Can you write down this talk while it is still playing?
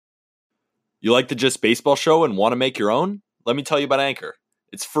You like the Just Baseball show and want to make your own? Let me tell you about Anchor.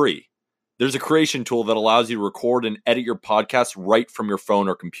 It's free. There's a creation tool that allows you to record and edit your podcast right from your phone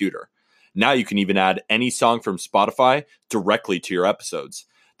or computer. Now you can even add any song from Spotify directly to your episodes.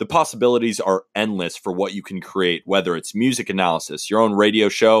 The possibilities are endless for what you can create, whether it's music analysis, your own radio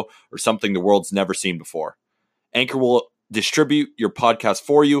show, or something the world's never seen before. Anchor will distribute your podcast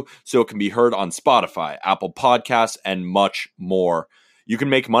for you so it can be heard on Spotify, Apple Podcasts, and much more. You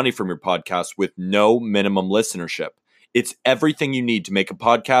can make money from your podcast with no minimum listenership. It's everything you need to make a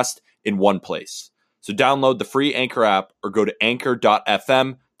podcast in one place. So download the free Anchor app or go to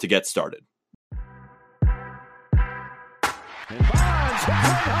anchor.fm to get started.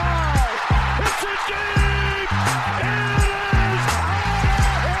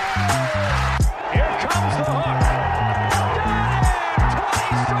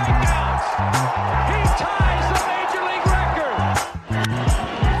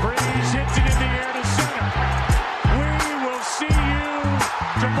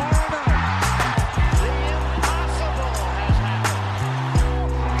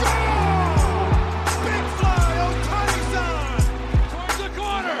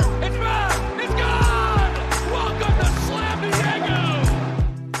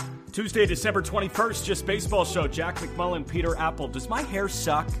 Tuesday, December 21st, Just Baseball Show. Jack McMullen, Peter Apple. Does my hair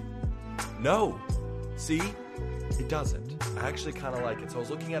suck? No. See? It doesn't. I actually kind of like it. So I was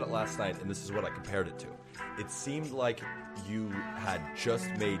looking at it last night, and this is what I compared it to. It seemed like you had just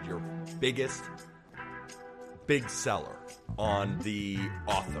made your biggest big seller on the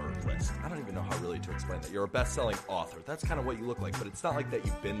author list. I don't even know how really to explain that. You're a best-selling author. That's kind of what you look like, but it's not like that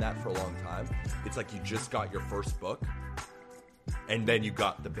you've been that for a long time. It's like you just got your first book. And then you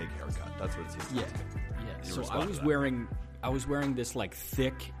got the big haircut. That's what it seems like. Yeah. So I was wearing this like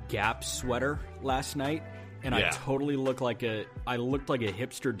thick Gap sweater last night, and I totally looked like a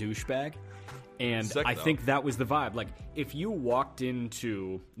hipster douchebag. And Sick, I think that was the vibe. Like, if you walked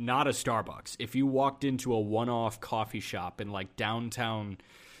into not a Starbucks, if you walked into a one-off coffee shop in like downtown,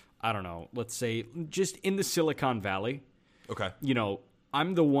 I don't know, let's say just in the Silicon Valley. Okay. You know,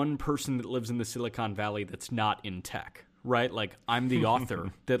 I'm the one person that lives in the Silicon Valley that's not in tech. Right, like I'm the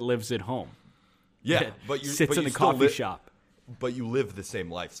author that lives at home. Yeah, but you sits in the coffee shop. But you live the same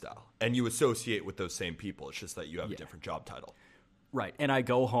lifestyle, and you associate with those same people. It's just that you have a different job title. Right, and I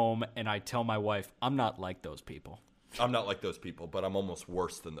go home and I tell my wife, I'm not like those people. I'm not like those people, but I'm almost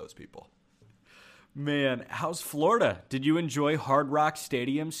worse than those people. Man, how's Florida? Did you enjoy Hard Rock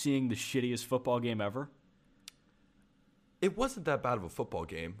Stadium seeing the shittiest football game ever? It wasn't that bad of a football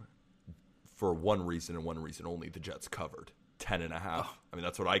game. For one reason and one reason only, the Jets covered 10.5. I mean,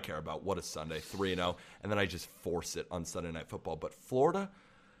 that's what I care about. What a Sunday, 3-0, and then I just force it on Sunday Night Football. But Florida,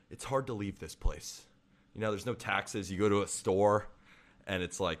 it's hard to leave this place. You know, there's no taxes. You go to a store, and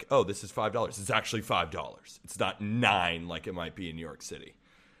it's like, oh, this is $5. It's actually $5. It's not $9 like it might be in New York City.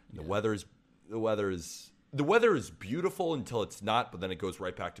 Yeah. The weather is beautiful until it's not, but then it goes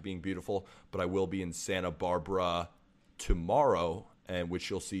right back to being beautiful. But I will be in Santa Barbara tomorrow, and which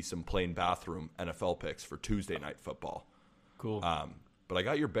you'll see some plain bathroom NFL picks for Tuesday Night Football. Cool. But I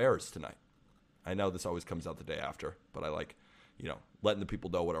got your Bears tonight. I know this always comes out the day after, but I like, letting the people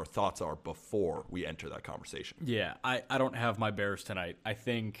know what our thoughts are before we enter that conversation. Yeah, I don't have my Bears tonight. I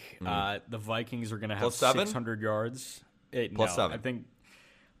think the Vikings are going to have +7? 600 yards. +7.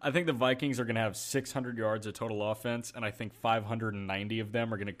 I think the Vikings are going to have 600 yards of total offense, and I think 590 of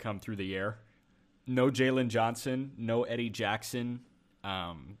them are going to come through the air. No Jalen Johnson, no Eddie Jackson.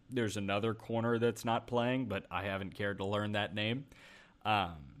 There's another corner that's not playing, but I haven't cared to learn that name.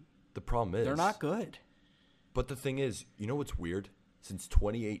 The problem is they're not good. But the thing is, you know what's weird? Since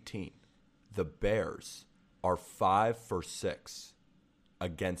 2018, the Bears are 5 for 6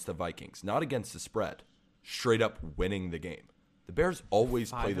 against the Vikings, not against the spread, straight up winning the game. The Bears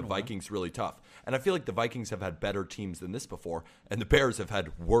always play the Vikings really tough. And I feel like the Vikings have had better teams than this before, and the Bears have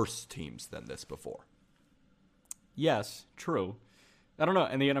had worse teams than this before. Yes, true. I don't know.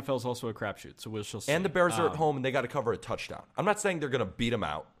 And the NFL is also a crapshoot, so we shall see. And the Bears are at home, and they got to cover a touchdown. I'm not saying they're going to beat them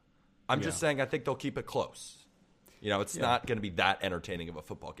out. I'm just saying I think they'll keep it close. It's not going to be that entertaining of a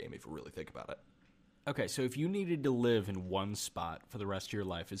football game if you really think about it. Okay, so if you needed to live in one spot for the rest of your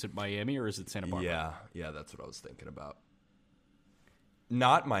life, is it Miami or is it Santa Barbara? Yeah, that's what I was thinking about.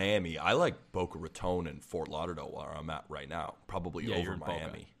 Not Miami. I like Boca Raton and Fort Lauderdale where I'm at right now. Probably over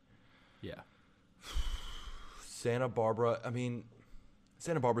Miami. Yeah. Santa Barbara,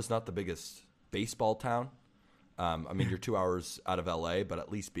 Santa Barbara's not the biggest baseball town. You're 2 hours out of LA, but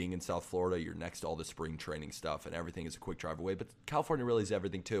at least being in South Florida, you're next to all the spring training stuff, and everything is a quick drive away. But California really is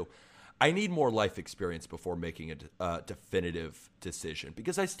everything, too. I need more life experience before making a definitive decision,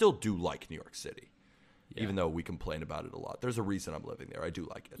 because I still do like New York City, even though we complain about it a lot. There's a reason I'm living there. I do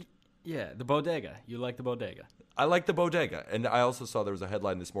like it. Yeah, the bodega. You like the bodega. I like the bodega. And I also saw there was a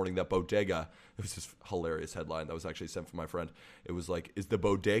headline this morning that bodega, it was this hilarious headline that was actually sent from my friend. It was like, is the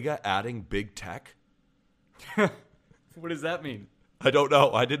bodega adding big tech? What does that mean? I don't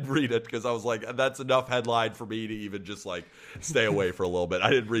know. I didn't read it because I was like, that's enough headline for me to even just like stay away for a little bit. I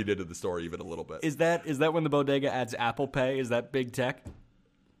didn't read into the story even a little bit. Is that when the bodega adds Apple Pay? Is that big tech?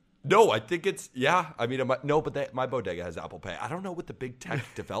 No, I think it's, yeah. I mean, my bodega has Apple Pay. I don't know what the big tech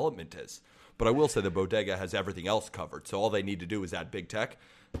development is, but I will say the bodega has everything else covered. So all they need to do is add big tech,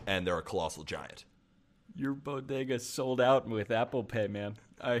 and they're a colossal giant. Your bodega sold out with Apple Pay, man.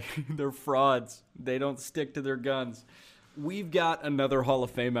 They're frauds. They don't stick to their guns. We've got another Hall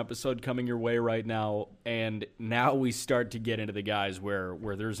of Fame episode coming your way right now, and now we start to get into the guys where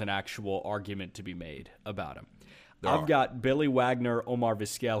there's an actual argument to be made about him. I've got Billy Wagner, Omar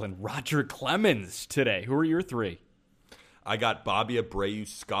Vizquel, and Roger Clemens today. Who are your three? I got Bobby Abreu,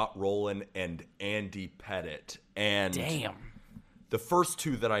 Scott Rolen, and Andy Pettitte. And damn, the first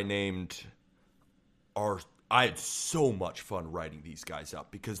two that I named I had so much fun writing these guys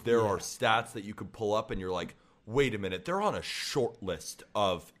up, because there are stats that you can pull up and you're like, wait a minute, they're on a short list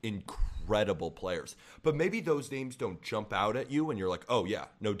of incredible players. But maybe those names don't jump out at you and you're like, oh yeah,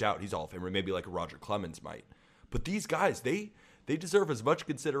 no doubt he's Hall of Famer. Maybe like a Roger Clemens might. But these guys, they deserve as much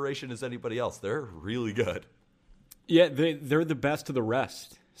consideration as anybody else. They're really good. Yeah, they're the best of the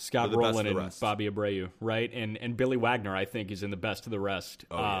rest. Scott Rolen and Bobby Abreu, right? And Billy Wagner, I think, is in the best of the rest.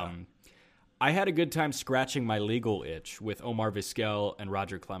 Oh, yeah. I had a good time scratching my legal itch with Omar Vizquel and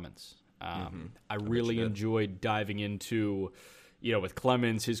Roger Clemens. I really enjoyed diving into, with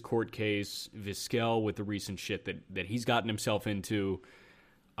Clemens, his court case, Vizquel with the recent shit that he's gotten himself into.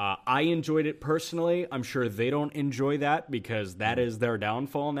 I enjoyed it personally. I'm sure they don't enjoy that, because that is their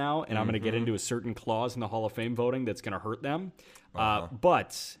downfall now, and I'm going to get into a certain clause in the Hall of Fame voting that's going to hurt them.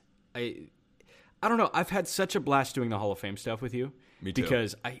 But I don't know. I've had such a blast doing the Hall of Fame stuff with you. Me too.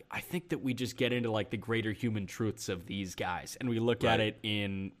 Because I think that we just get into like the greater human truths of these guys, and we look at it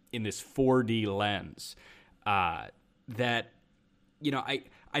in this 4D lens that,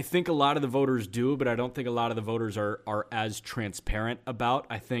 I think a lot of the voters do, but I don't think a lot of the voters are as transparent about.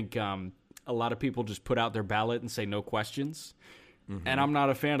 I think a lot of people just put out their ballot and say no questions. And I'm not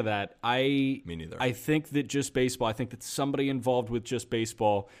a fan of that. Me neither. I think that Just Baseball, I think that somebody involved with Just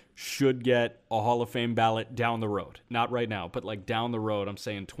Baseball should get a Hall of Fame ballot down the road. Not right now, but like down the road. I'm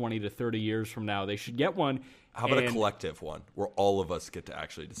saying 20 to 30 years from now, they should get one. How about a collective one where all of us get to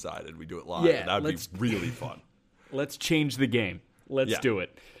actually decide and we do it live? Yeah, that would be really fun. Let's change the game. Let's do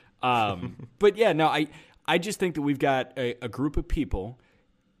it. But yeah, no, I just think that we've got a group of people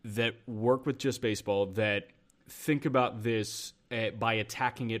that work with Just Baseball that think about this by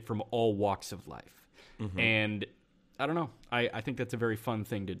attacking it from all walks of life. And I don't know. I think that's a very fun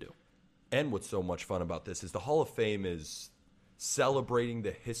thing to do. And what's so much fun about this is the Hall of Fame is celebrating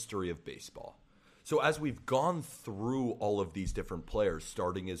the history of baseball. So as we've gone through all of these different players,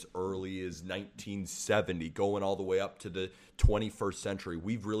 starting as early as 1970, going all the way up to the 21st century,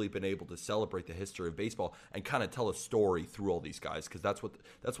 we've really been able to celebrate the history of baseball and kind of tell a story through all these guys, because that's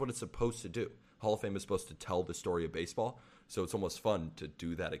what it's supposed to do. Hall of Fame is supposed to tell the story of baseball, so it's almost fun to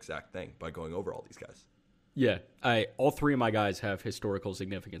do that exact thing by going over all these guys. Yeah, all three of my guys have historical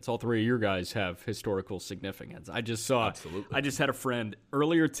significance. All three of your guys have historical significance. I just had a friend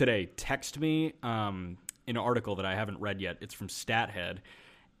earlier today text me an article that I haven't read yet. It's from StatHead,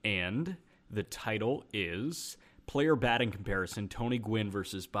 and the title is Player Batting Comparison, Tony Gwynn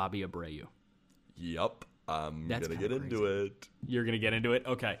versus Bobby Abreu. Yep, I'm going to get into it. You're going to get into it?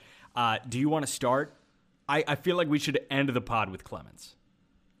 Okay. Do you want to start? I feel like we should end the pod with Clemens.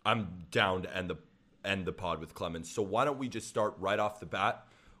 I'm down to end the pod with Clemens. So why don't we just start right off the bat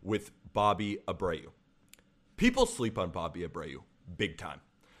with Bobby Abreu. People sleep on Bobby Abreu big time.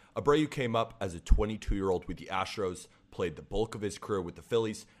 Abreu came up as a 22-year-old with the Astros, played the bulk of his career with the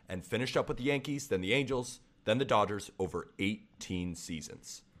Phillies, and finished up with the Yankees, then the Angels, then the Dodgers over 18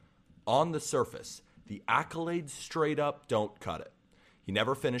 seasons. On the surface, the accolades straight up don't cut it. He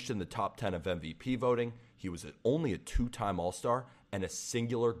never finished in the top 10 of MVP voting. He was only a two-time All-Star and a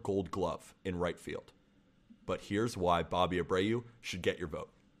singular Gold Glove in right field. But here's why Bobby Abreu should get your vote.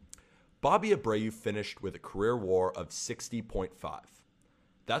 Bobby Abreu finished with a career WAR of 60.5.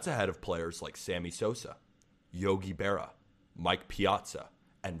 That's ahead of players like Sammy Sosa, Yogi Berra, Mike Piazza,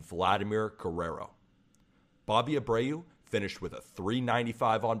 and Vladimir Guerrero. Bobby Abreu finished with a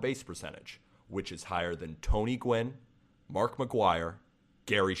 .395 on-base percentage, which is higher than Tony Gwynn, Mark McGwire,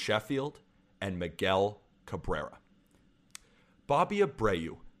 Gary Sheffield, and Miguel Cabrera. Bobby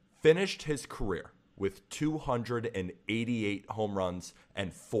Abreu finished his career with 288 home runs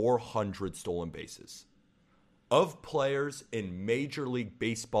and 400 stolen bases. Of players in Major League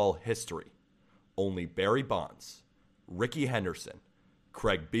Baseball history, only Barry Bonds, Ricky Henderson,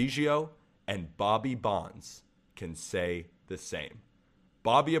 Craig Biggio, and Bobby Bonds can say the same.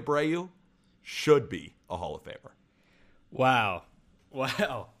 Bobby Abreu should be a Hall of Famer. Wow.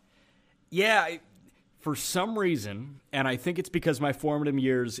 Yeah, for some reason, and I think it's because my formative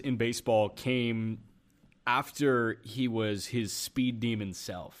years in baseball came after he was his speed demon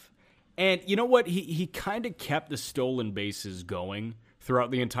self. And you know what? He kind of kept the stolen bases going throughout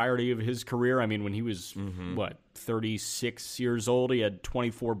the entirety of his career. I mean, when he was, 36 years old, he had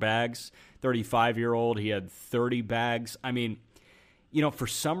 24 bags. 35-year-old, he had 30 bags. I mean, for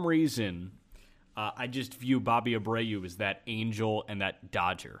some reason, I just view Bobby Abreu as that angel and that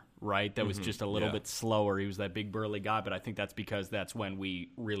Dodger, right? That was just a little bit slower. He was that big burly guy, but I think that's because that's when we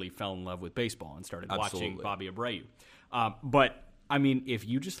really fell in love with baseball and started watching Bobby Abreu. But, I mean, if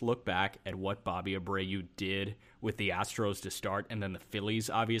you just look back at what Bobby Abreu did with the Astros to start and then the Phillies,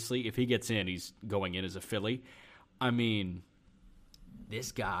 obviously, if he gets in, he's going in as a Philly. I mean,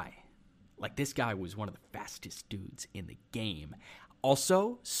 this guy was one of the fastest dudes in the game.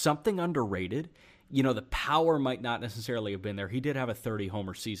 Also, something underrated, the power might not necessarily have been there. He did have a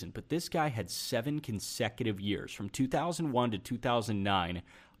 30-homer season, but this guy had 7 consecutive years, from 2001 to 2009,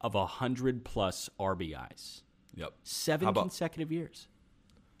 of 100-plus RBIs. Yep. 7 consecutive years.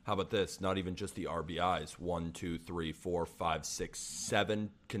 How about this? Not even just the RBIs. 1, 2, 3, 4, 5, 6, 7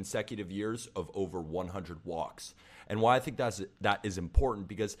 consecutive years of over 100 walks. And why I think that is important,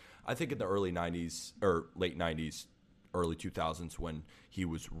 because I think in the early 90s, or late 90s, early 2000s, when he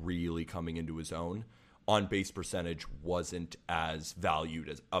was really coming into his own, on-base percentage wasn't as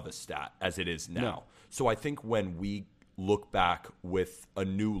valued of a stat as it is now. No. So I think when we look back with a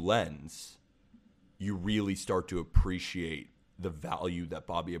new lens, you really start to appreciate the value that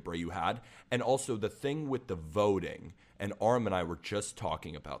Bobby Abreu had. And also the thing with the voting, and Aram and I were just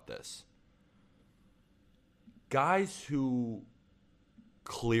talking about this, guys who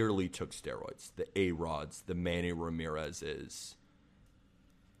clearly took steroids, the A-Rods, the Manny Ramirez's,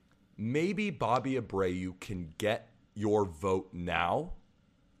 maybe Bobby Abreu can get your vote now,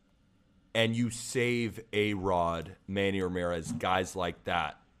 and you save A-Rod, Manny Ramirez, guys like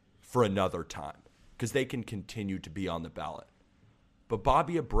that for another time, because they can continue to be on the ballot. But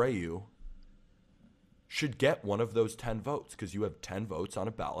Bobby Abreu should get one of those 10 votes, because you have 10 votes on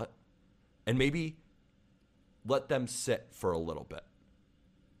a ballot, and maybe let them sit for a little bit.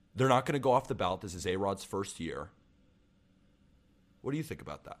 They're not going to go off the ballot. This is A-Rod's first year. What do you think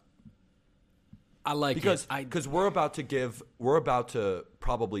about that? I like it. Because we're about to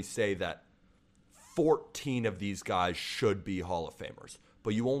probably say that 14 of these guys should be Hall of Famers,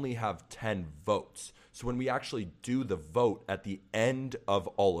 but you only have 10 votes. So when we actually do the vote at the end of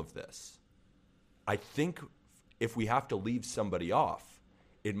all of this, I think if we have to leave somebody off,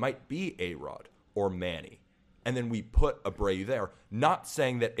 it might be A-Rod or Manny. And then we put Abreu there, not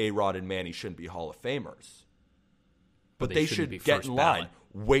saying that A-Rod and Manny shouldn't be Hall of Famers, but they should get in line,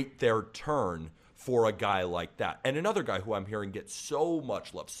 wait their turn for a guy like that. And another guy who I'm hearing get so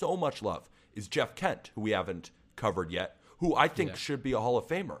much love, is Jeff Kent, who we haven't covered yet, who I think should be a Hall of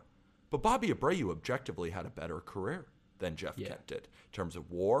Famer. But Bobby Abreu objectively had a better career than Jeff Kent did in terms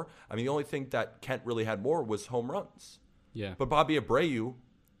of WAR. I mean, the only thing that Kent really had more was home runs. Yeah. But Bobby Abreu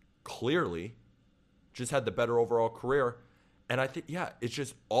clearly just had the better overall career. And I think, it's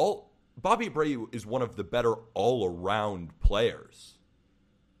just Bobby Abreu is one of the better all-around players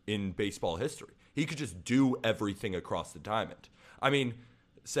in baseball history. He could just do everything across the diamond. I mean,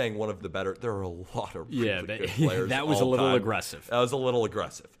 saying one of the better, there are a lot of really good players. That was a little aggressive. That was a little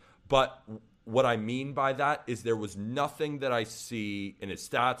aggressive. But what I mean by that is there was nothing that I see in his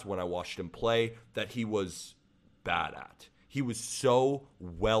stats when I watched him play that he was bad at. He was so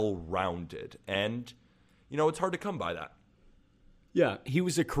well-rounded. And, it's hard to come by that. Yeah, he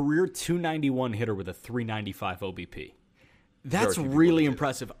was a career 291 hitter with a 395 OBP. That's really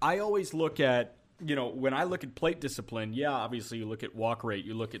impressive. I always look at, when I look at plate discipline, obviously you look at walk rate,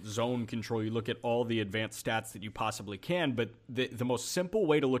 you look at zone control, you look at all the advanced stats that you possibly can, but the most simple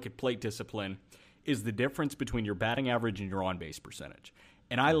way to look at plate discipline is the difference between your batting average and your on-base percentage.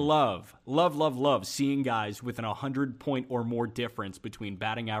 And I love seeing guys with an 100-point or more difference between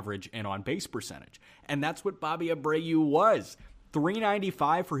batting average and on-base percentage. And that's what Bobby Abreu was.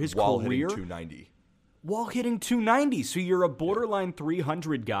 395 for his While career. Hitting 290. while hitting 290. So you're a borderline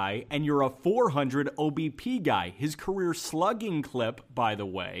 300 guy, and you're a 400 OBP guy. His career slugging clip, by the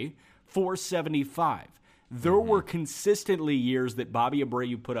way, 475. There were consistently years that Bobby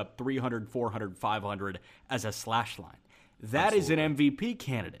Abreu put up 300, 400, 500 as a slash line. That is an MVP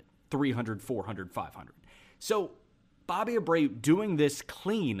candidate, 300, 400, 500. So Bobby Abreu doing this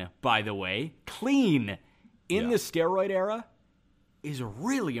clean, by the way, clean in the steroid era is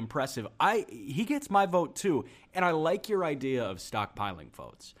really impressive. He gets my vote too, and I like your idea of stockpiling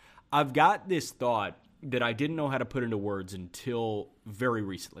votes. I've got this thought that I didn't know how to put into words until very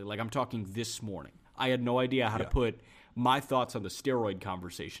recently. Like, I'm talking this morning. I had no idea how to put my thoughts on the steroid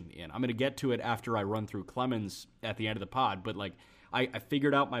conversation in. I'm going to get to it after I run through Clemens at the end of the pod, but like I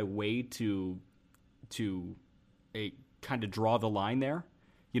figured out my way to a kind of draw the line there.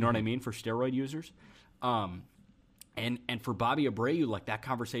 You know what I mean? For steroid users. And for Bobby Abreu, like, that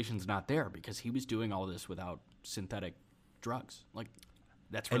conversation's not there because he was doing all this without synthetic drugs. Like,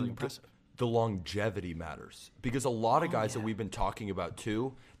 that's really impressive. The longevity matters because a lot of guys that we've been talking about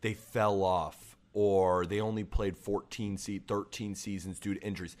too, they fell off or they only played 13 seasons due to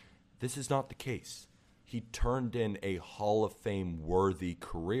injuries. This is not the case. He turned in a Hall of Fame worthy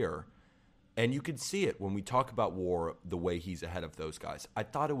career, and you could see it when we talk about WAR, the way he's ahead of those guys. I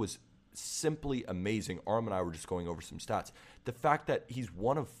thought it was simply amazing. Arm and I were just going over some stats. The fact that he's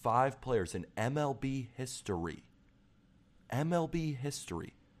one of 5 players in MLB history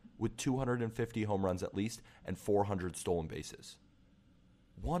with 250 home runs at least and 400 stolen bases.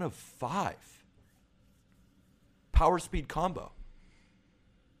 One of 5. Power speed combo.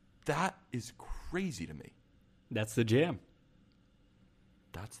 That is crazy to me. That's the jam.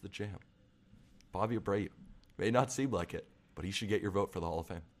 That's the jam. Bobby Abreu. May not seem like it, but he should get your vote for the Hall of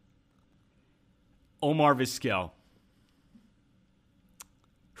Fame. Omar Vizquel.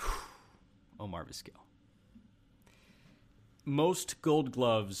 Omar Vizquel. Most Gold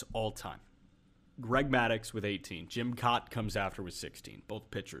Gloves all time. Greg Maddux with 18. Jim Cott comes after with 16. Both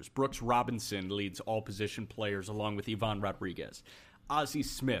pitchers. Brooks Robinson leads all position players along with Ivan Rodriguez. Ozzie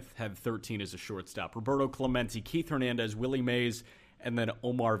Smith had 13 as a shortstop. Roberto Clemente, Keith Hernandez, Willie Mays, and then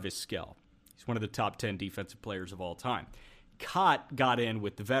Omar Vizquel. He's one of the top 10 defensive players of all time. Cott got in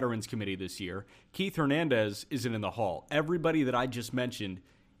with the Veterans Committee this year. Keith Hernandez isn't in the Hall. Everybody that I just mentioned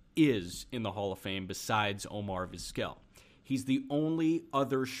is in the Hall of Fame besides Omar Vizquel. He's the only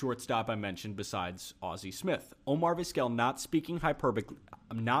other shortstop I mentioned besides Ozzie Smith. Omar Vizquel, not speaking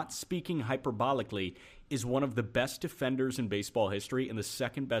hyperbolically, is one of the best defenders in baseball history and the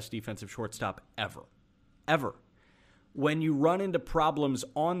second best defensive shortstop ever. Ever. When you run into problems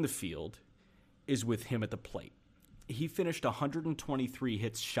on the field, is with him at the plate. He finished 123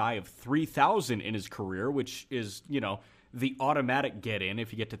 hits shy of 3,000 in his career, which is, the automatic get in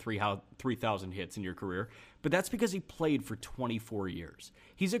if you get to 3,000 hits in your career. But that's because he played for 24 years.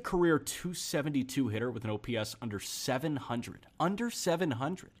 He's a career 272 hitter with an OPS under 700. Under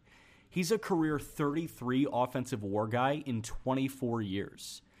 700. He's a career 33 offensive WAR guy in 24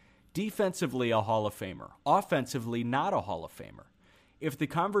 years. Defensively, a Hall of Famer. Offensively, not a Hall of Famer. If the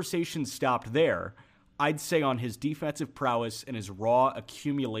conversation stopped there, I'd say on his defensive prowess and his raw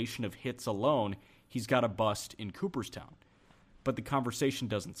accumulation of hits alone, he's got a bust in Cooperstown. But the conversation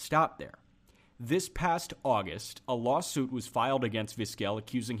doesn't stop there. This past August, a lawsuit was filed against Vizquel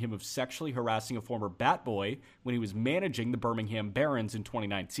accusing him of sexually harassing a former bat boy when he was managing the Birmingham Barons in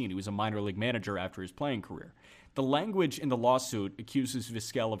 2019. He was a minor league manager after his playing career. The language in the lawsuit accuses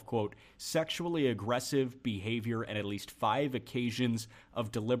Vizquel of, quote, sexually aggressive behavior and at least 5 occasions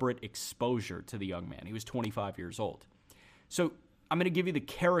of deliberate exposure to the young man. He was 25 years old. So I'm going to give you the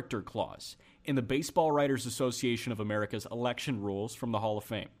character clause in the Baseball Writers Association of America's election rules from the Hall of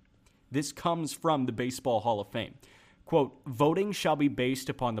Fame. This comes from the Baseball Hall of Fame. Quote, voting shall be based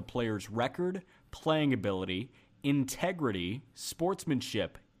upon the player's record, playing ability, integrity,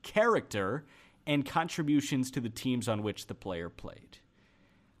 sportsmanship, character, and contributions to the teams on which the player played.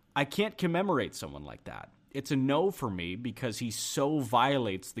 I can't commemorate someone like that. It's a no for me because he so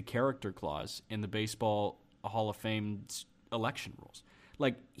violates the character clause in the Baseball Hall of Fame's election rules.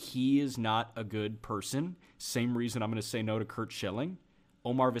 Like, he is not a good person. Same reason I'm going to say no to Curt Schilling.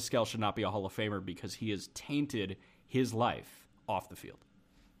 Omar Vizquel should not be a Hall of Famer because he has tainted his life off the field.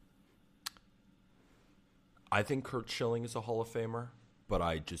 I think Curt Schilling is a Hall of Famer, but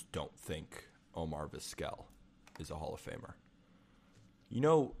I just don't think Omar Vizquel is a Hall of Famer.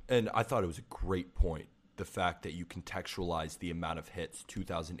 And I thought it was a great point, the fact that you contextualize the amount of hits,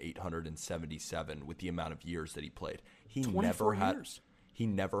 2,877, with the amount of years that he played. He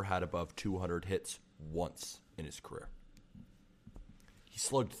never had above 200 hits once in his career. He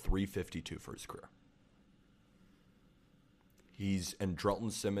slugged 352 for his career. He's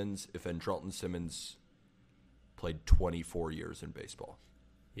Andrelton Simmons if Andrelton Simmons played 24 years in baseball.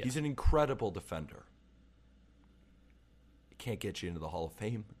 Yeah. He's an incredible defender. He can't get you into the Hall of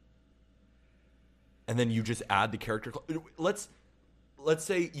Fame. And then you just add the character. Let's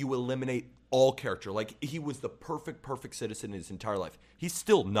say you eliminate all character. Like, he was the perfect citizen in his entire life. He's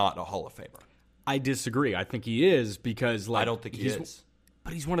still not a Hall of Famer. I disagree. I think he is because, like, I don't think he is.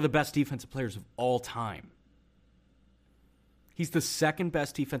 But he's one of the best defensive players of all time. He's the second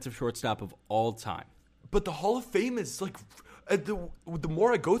best defensive shortstop of all time. But the Hall of Fame is like, the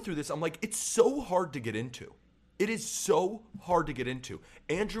more I go through this, I'm like, it's so hard to get into. It is so hard to get into.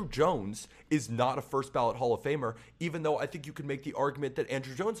 Andrew Jones is not a first ballot Hall of Famer, even though I think you could make the argument that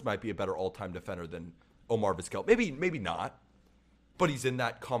Andrew Jones might be a better all-time defender than Omar Vizquel. Maybe not, but he's in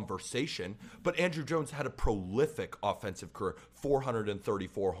that conversation. But Andrew Jones had a prolific offensive career,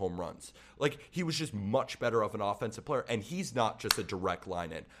 434 home runs. Like, he was just much better of an offensive player, and he's not just a direct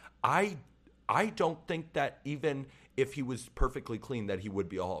line in. I don't think that even if he was perfectly clean that he would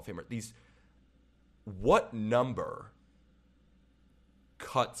be a Hall of Famer. What number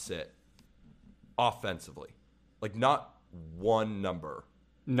cuts it offensively? Like, not one number.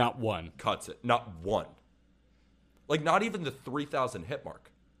 Not one. Cuts it. Not one. Like, not even the 3,000 hit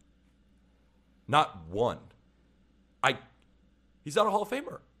mark. Not one. He's not a Hall of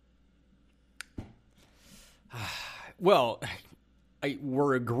Famer. Well,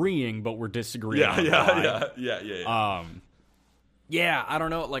 we're agreeing, but we're disagreeing. Yeah. Yeah, I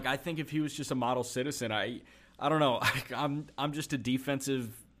don't know. Like, I think if he was just a model citizen, I don't know. I'm just a defensive.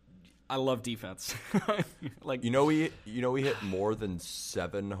 I love defense. Like, he hit more than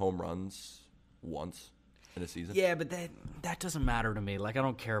 7 home runs once in a season. Yeah, but that doesn't matter to me. Like, I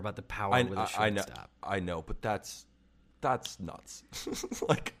don't care about the power with a shortstop. I know, but that's nuts.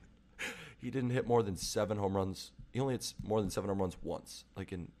 Like, he didn't hit more than 7 home runs. He only hits more than 7 home runs once,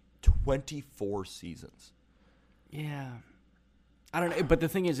 like in 24 seasons. Yeah. I don't know, but the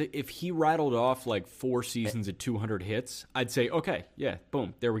thing is, if he rattled off like 4 seasons at 200 hits, I'd say, okay, yeah,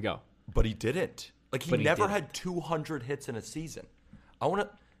 boom, there we go. But he didn't. Like, he never had 200 hits in a season.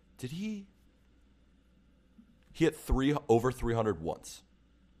 Did he? He hit over 300 once.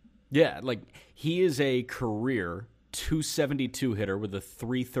 Yeah, like, he is a career 272 hitter with a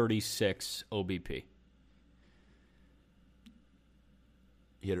 336 OBP.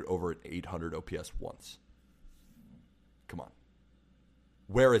 He hit it over an 800 OPS once. Come on.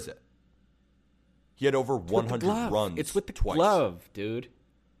 Where is it? He had over 100 runs. It's with the twice. glove, dude.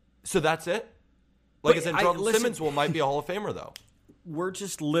 So that's it? Like, as Andrelton Simmons might be a Hall of Famer, though. We're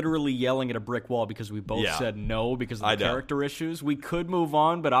just literally yelling at a brick wall because we both said no because of the character issues. We could move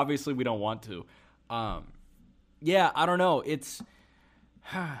on, but obviously we don't want to. Yeah, I don't know. It's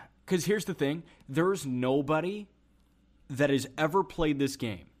because here's the thing. There's nobody that has ever played this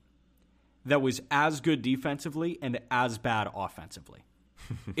game that was as good defensively and as bad offensively.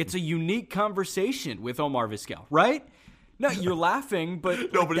 It's a unique conversation with Omar Vizquel, right? No, you're laughing,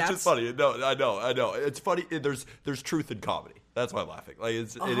 but no, but it's just funny. No, I know. It's funny. There's truth in comedy. That's why I'm laughing. Like,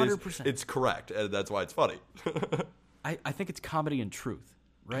 it's 100%. It's correct, and that's why it's funny. I think it's comedy and truth,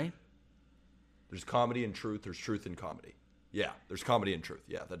 right? There's comedy and truth. There's truth in comedy. Yeah, there's comedy and truth.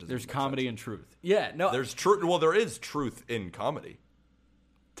 Yeah, that doesn't. There's comedy and truth. Yeah, no. There's truth. Well, there is truth in comedy.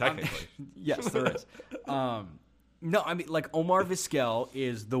 Technically, yes, there is. No, I mean, like, Omar Vizquel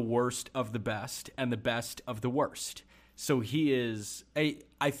is the worst of the best and the best of the worst. So he is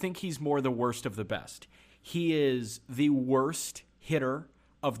I think he's more the worst of the best. He is the worst hitter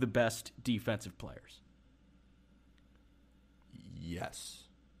of the best defensive players. Yes.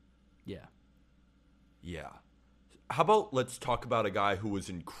 Yeah. Yeah. How about let's talk about a guy who was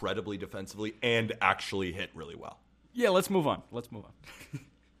incredibly defensively and actually hit really well. Yeah, let's move on.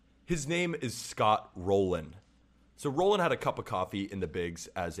 His name is Scott Rolen. So Rolen had a cup of coffee in the bigs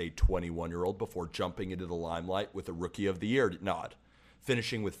as a 21-year-old before jumping into the limelight with a Rookie of the Year nod,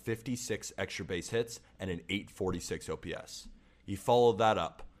 finishing with 56 extra base hits and an 846 OPS. He followed that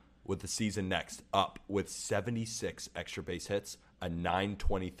up with the season next, up with 76 extra base hits, a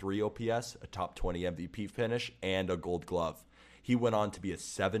 923 OPS, a top 20 MVP finish, and a Gold Glove. He went on to be a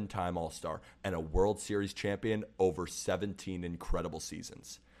 7-time All-Star and a World Series champion over 17 incredible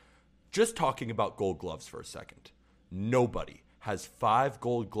seasons. Just talking about Gold Gloves for a second. Nobody has 5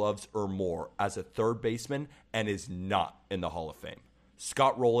 Gold Gloves or more as a third baseman and is not in the Hall of Fame.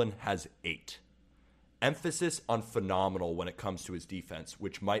 Scott Rolen has 8. Emphasis on phenomenal when it comes to his defense,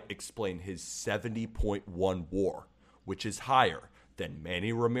 which might explain his 70.1 WAR, which is higher than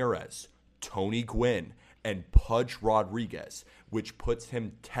Manny Ramirez, Tony Gwynn, and Pudge Rodriguez, which puts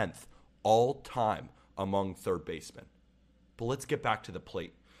him 10th all time among third basemen. But let's get back to the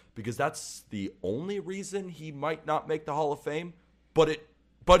plate, because that's the only reason he might not make the Hall of Fame,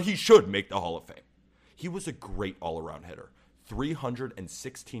 but he should make the Hall of Fame. He was a great all-around hitter.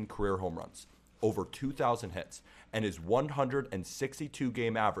 316 career home runs, over 2,000 hits, and his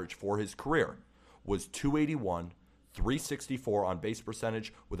 162-game average for his career was 281, 364 on base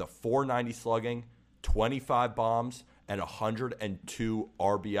percentage with a 490 slugging, 25 bombs, and 102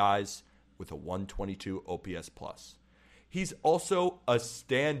 RBIs with a 122 OPS plus. He's also a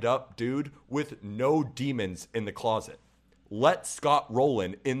stand-up dude with no demons in the closet. Let Scott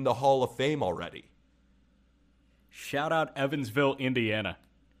Rolen in the Hall of Fame already. Shout out Evansville, Indiana.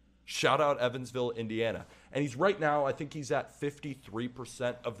 Shout out Evansville, Indiana. And he's right now, I think he's at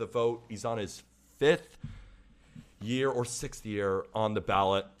 53% of the vote. He's on his 5th year or 6th year on the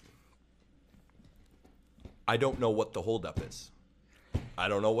ballot. I don't know what the holdup is.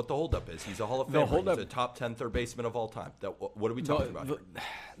 He's a Hall of Famer. He's a top 10 third baseman of all time. What are we talking about here?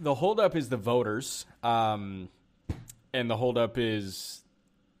 The holdup is the voters, and the holdup is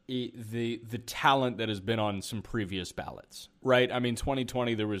the talent that has been on some previous ballots, right? I mean,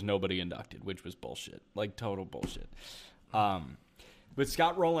 2020 there was nobody inducted, which was bullshit, like total bullshit. But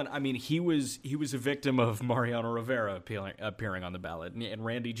Scott Rolen, I mean, he was a victim of Mariano Rivera appearing on the ballot, and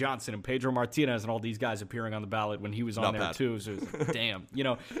Randy Johnson and Pedro Martinez and all these guys appearing on the ballot when he was on there too. So it was like, damn, you're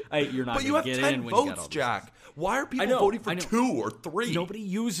not going to get in when you got all this. But you have 10 votes, Jack. Why are people voting for 2 or 3? Nobody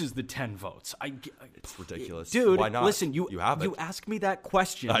uses the 10 votes. It's ridiculous, dude. Why not? Listen, you have it. You asked me that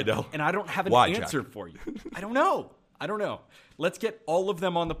question. I know, and I don't have an answer for you. I don't know. Let's get all of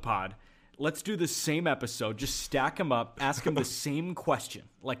them on the pod. Let's do the same episode. Just stack them up. Ask them the same question.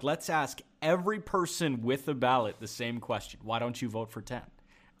 Like, let's ask every person with a ballot the same question. Why don't you vote for 10?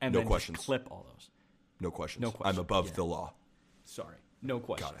 And then just clip all those. No questions. I'm above the law. Sorry. No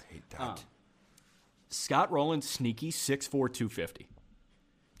questions. God, I hate that. Scott Rolen, sneaky 6'4", 250.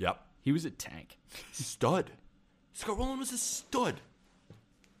 Yep. He was a tank. Stud. Scott Rolen was a stud.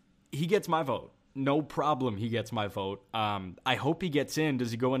 He gets my vote. No problem, he gets my vote. I hope he gets in.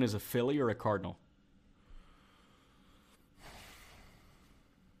 Does he go in as a Philly or a Cardinal?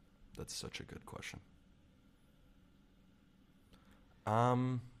 That's such a good question.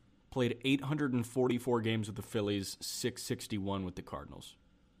 Played 844 games with the Phillies, 661 with the Cardinals.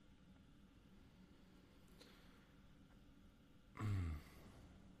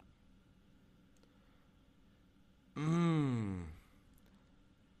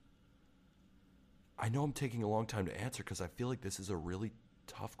 I know I'm taking a long time to answer because I feel like this is a really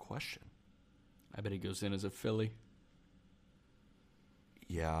tough question. I bet he goes in as a Philly.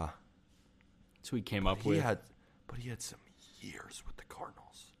 Yeah. That's who he came up with. But he had some years with the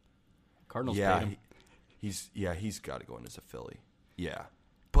Cardinals. Cardinals paid him. He's got to go in as a Philly. Yeah.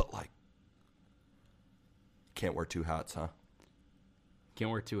 But, like, can't wear 2 hats, huh?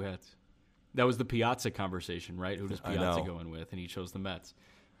 Can't wear 2 hats. That was the Piazza conversation, right? Who does Piazza go in with? And he chose the Mets.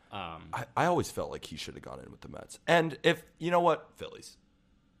 I always felt like he should have gone in with the Mets. And if, you know what? Phillies.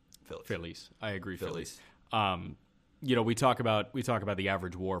 I agree, Phillies. We talk about the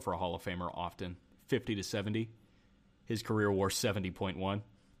average WAR for a Hall of Famer often, 50 to 70. His career WAR 70.1.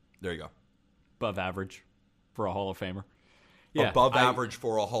 There you go. Above average for a Hall of Famer. Yeah, above average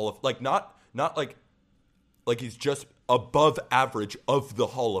for a Hall of, like, not like he's just above average of the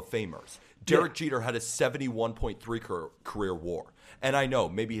Hall of Famers. Derek Jeter had a 71.3 career WAR. And I know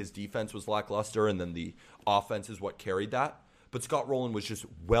maybe his defense was lackluster and then the offense is what carried that. But Scott Rolen was just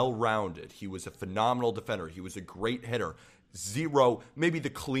well-rounded. He was a phenomenal defender. He was a great hitter. Maybe the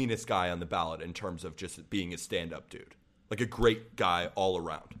cleanest guy on the ballot in terms of just being a stand-up dude. Like a great guy all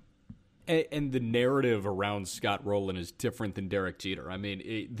around. And the narrative around Scott Rolen is different than Derek Jeter. I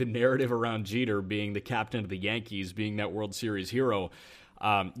mean, the narrative around Jeter being the captain of the Yankees, being that World Series hero,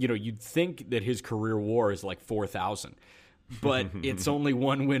 you'd think that his career WAR is like 4,000. But it's only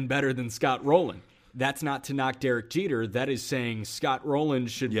one win better than Scott Rolen. That's not to knock Derek Jeter. That is saying Scott Rolen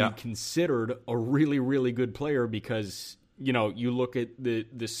should be considered a really, really good player because, you look at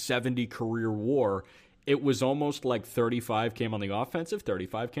the 70 career WAR, it was almost like 35 came on the offensive,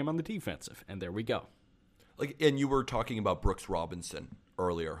 35 came on the defensive, and there we go. And you were talking about Brooks Robinson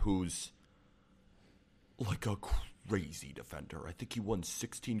earlier, who's like a crazy defender. I think he won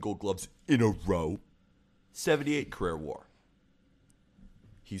 16 Gold Gloves in a row. 78 career WAR.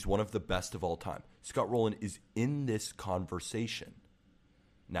 He's one of the best of all time. Scott Rolen is in this conversation.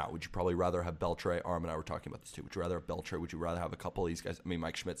 Now, would you probably rather have Beltre? Arm and I were talking about this too. Would you rather have Beltre? Would you rather have a couple of these guys? I mean,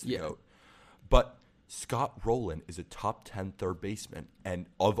 Mike Schmidt's the GOAT. But Scott Rolen is a top 10 third baseman and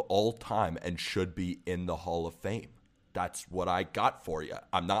of all time and should be in the Hall of Fame. That's what I got for you.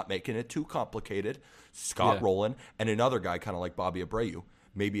 I'm not making it too complicated. Scott Rolen and another guy kind of like Bobby Abreu.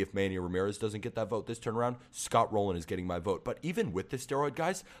 Maybe if Manny Ramirez doesn't get that vote this turn around, Scott Rolen is getting my vote. But even with the steroid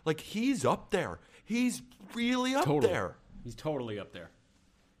guys, like, he's up there. He's really up there. He's totally up there.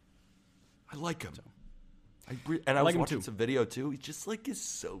 I like him. I was watching some video too. He just like is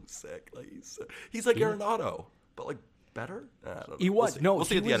so sick. Like he's like Arenado, but like better. I don't know. He was. We'll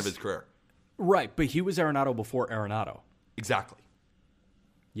see at the end of his career. Right, but he was Arenado before Arenado. Exactly.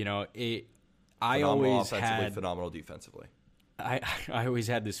 You know, I always had phenomenal defensively. I always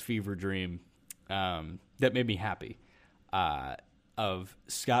had this fever dream that made me happy of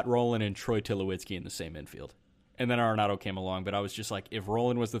Scott Rolen and Troy Tulowitzki in the same infield. And then Arenado came along, but I was just like, if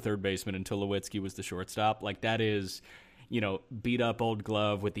Rolen was the third baseman and Tulowitzki was the shortstop, like that is, you know, beat up old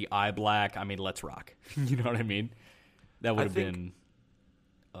glove with the eye black. I mean, let's rock. You know what I mean? That would have been.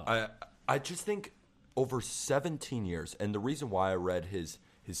 I just think over 17 years, and the reason why I read his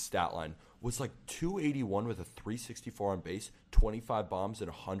stat line was like 281 with a 364 on base, 25 bombs, and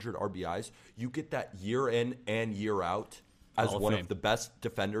 100 RBIs. You get that year in and year out as one of the best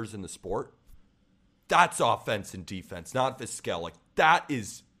defenders in the sport. That's offense and defense, not Vizquel. Like, that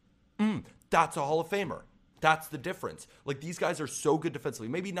is, that's a Hall of Famer. That's the difference. Like, these guys are so good defensively.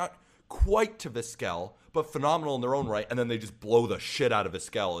 Maybe not quite to Vizquel, but phenomenal in their own right, and then they just blow the shit out of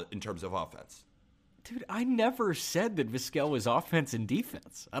Vizquel in terms of offense. Dude, I never said that Vizquel was offense and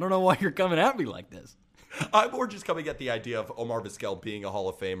defense. I don't know why you're coming at me like this. I'm more just coming at the idea of Omar Vizquel being a Hall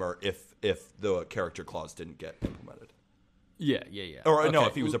of Famer if the character clause didn't get implemented. Yeah. Or no,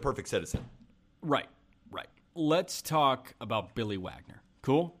 if he was a perfect citizen. Right. Let's talk about Billy Wagner.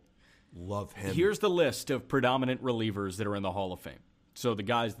 Cool? Love him. Here's the list of predominant relievers that are in the Hall of Fame. So the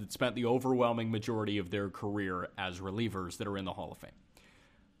guys that spent the overwhelming majority of their career as relievers that are in the Hall of Fame.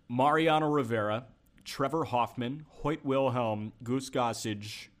 Mariano Rivera, Trevor Hoffman, Hoyt Wilhelm, Goose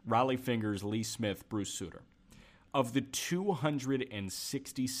Gossage, Raleigh Fingers, Lee Smith, Bruce Sutter. Of the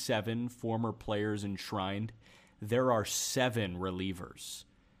 267 former players enshrined, there are 7 relievers.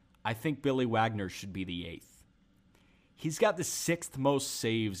 I think Billy Wagner should be the 8th. He's got the 6th most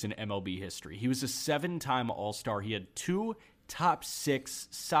saves in MLB history. He was a 7-time All-Star. He had 2 top 6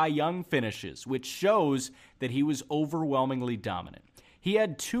 Cy Young finishes, which shows that he was overwhelmingly dominant. He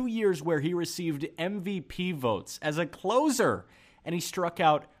had 2 years where he received MVP votes as a closer, and he struck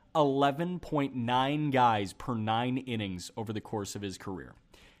out 11.9 guys per 9 innings over the course of his career.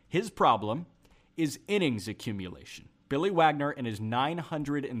 His problem is innings accumulation. Billy Wagner and his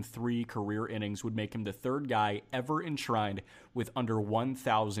 903 career innings would make him the 3rd guy ever enshrined with under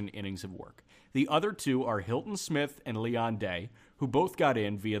 1,000 innings of work. The other 2 are Hilton Smith and Leon Day, who both got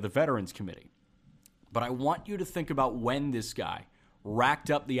in via the Veterans Committee. But I want you to think about when this guy racked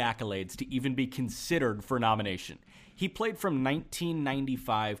up the accolades to even be considered for nomination. He played from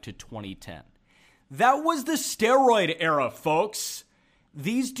 1995 to 2010. That was the steroid era, folks.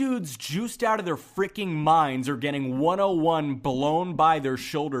 These dudes juiced out of their freaking minds are getting 101 blown by their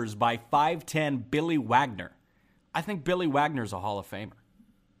shoulders by 5'10 Billy Wagner. I think Billy Wagner's a Hall of Famer.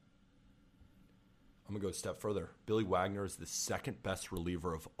 I'm going to go a step further. Billy Wagner is the 2nd best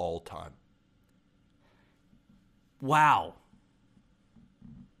reliever of all time. Wow.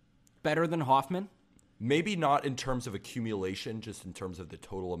 Better than Hoffman? Maybe not in terms of accumulation, just in terms of the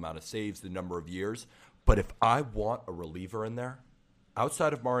total amount of saves, the number of years. But if I want a reliever in there,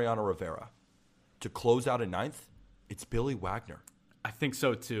 outside of Mariano Rivera, to close out a 9th, it's Billy Wagner. I think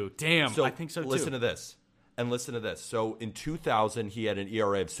so too. Damn, I think so too. Listen to this. So in 2000, he had an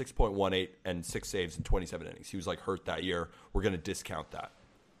ERA of 6.18 and 6 saves in 27 innings. He was like hurt that year. We're going to discount that.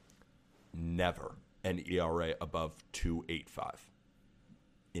 Never an ERA above 2.85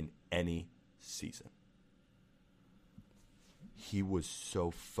 in any season. He was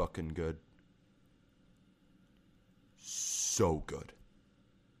so fucking good. So good.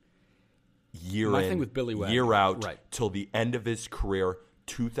 Year in, with Billy Wagner, year out, till the end of his career.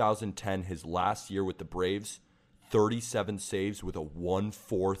 2010, his last year with the Braves, 37 saves with a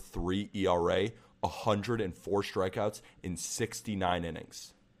 1.43 ERA, 104 strikeouts in 69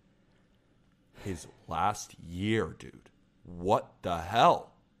 innings. His last year, dude. What the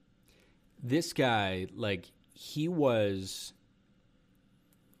hell? This guy, like, he was,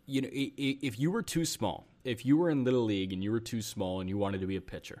 you know, if you were too small, if you were in Little League and you were too small and you wanted to be a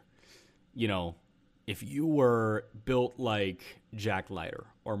pitcher, you know, if you were built like Jack Leiter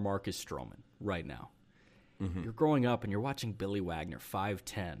or Marcus Stroman right now, you're growing up and you're watching Billy Wagner,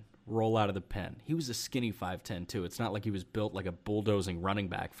 5'10", roll out of the pen. He was a skinny 5'10", too. It's not like he was built like a bulldozing running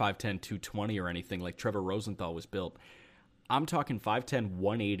back, 5'10", 220 or anything like Trevor Rosenthal was built. I'm talking 5'10",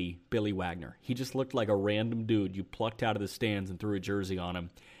 180, Billy Wagner. He just looked like a random dude you plucked out of the stands and threw a jersey on him,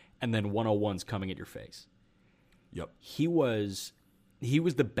 and then 101's coming at your face. Yep. He was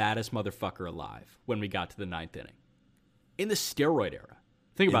the baddest motherfucker alive when we got to the ninth inning. In the steroid era.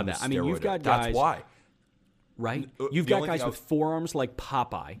 Think about that. I mean, you've got guys... That's why. Right? You've got guys with forearms like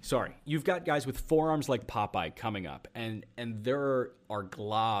Popeye. Sorry. You've got guys with forearms like Popeye coming up, and there are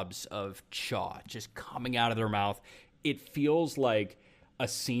globs of chaw just coming out of their mouth. It feels like a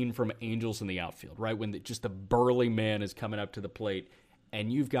scene from Angels in the Outfield, right? When just a burly man is coming up to the plate,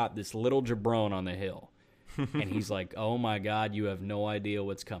 and you've got this little jabron on the hill, and he's like, oh my God, you have no idea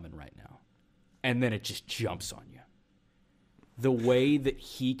what's coming right now. And then it just jumps on you. The way that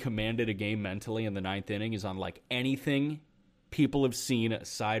he commanded a game mentally in the ninth inning is unlike anything people have seen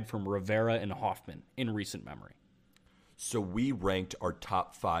aside from Rivera and Hoffman in recent memory. So we ranked our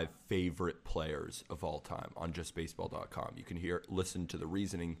top 5 favorite players of all time on justbaseball.com. You can listen to the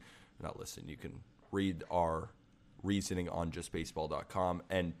reasoning, you can read our reasoning on justbaseball.com,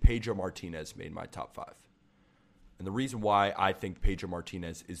 and Pedro Martinez made my top 5. And the reason why I think Pedro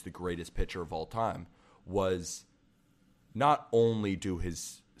Martinez is the greatest pitcher of all time was not only do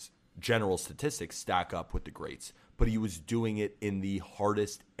his general statistics stack up with the greats, but he was doing it in the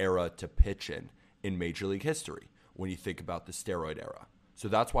hardest era to pitch in Major League history when you think about the steroid era. So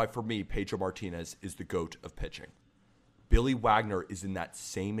that's why, for me, Pedro Martinez is the GOAT of pitching. Billy Wagner is in that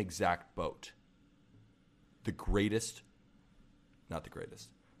same exact boat. The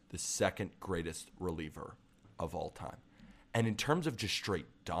second greatest reliever of all time. And in terms of just straight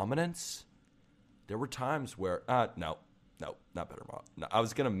dominance, there were times where, no, not better Mo. No, I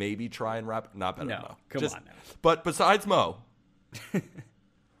was going to maybe try and rap. Not better Mo. Come on now. But besides Mo,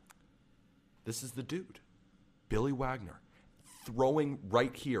 this is the dude. Billy Wagner. Throwing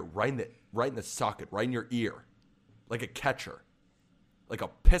right here, right in the socket, right in your ear. Like a catcher. Like a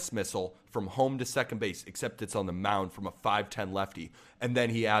piss missile from home to second base, except it's on the mound from a 5'10 lefty. And then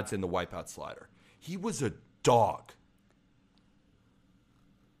he adds in the wipeout slider. He was a dog.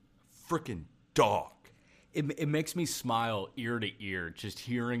 Freaking dog. It makes me smile ear to ear just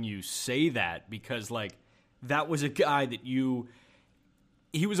hearing you say that, because like that was a guy that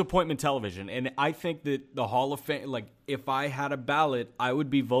he was appointment television, and I think that the Hall of Fame, like if I had a ballot, I would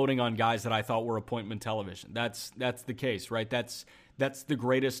be voting on guys that I thought were appointment television. That's the case, right? That's the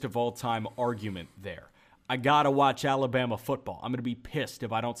greatest of all time argument there. I gotta watch Alabama football. I'm gonna be pissed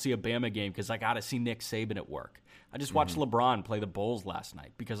if I don't see a Bama game because I gotta see Nick Saban at work. I just watched LeBron play the Bulls last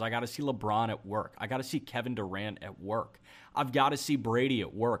night because I got to see LeBron at work. I got to see Kevin Durant at work. I've got to see Brady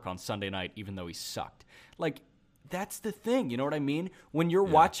at work on Sunday night, even though he sucked. Like, that's the thing. You know what I mean? When you're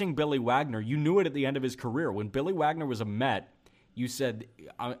watching Billy Wagner, you knew it at the end of his career. When Billy Wagner was a Met, you said,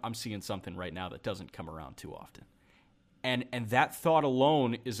 I'm seeing something right now that doesn't come around too often. And that thought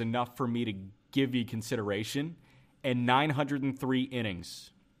alone is enough for me to give you consideration. And 903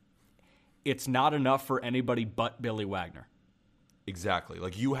 innings, it's not enough for anybody but Billy Wagner. Exactly.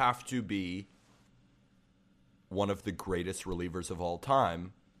 Like, you have to be one of the greatest relievers of all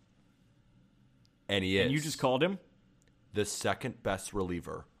time, and he is. And you just called him? The second best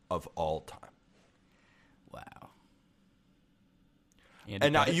reliever of all time. Wow.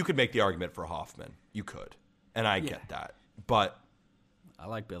 And now, you could make the argument for Hoffman. You could. And I get that. But I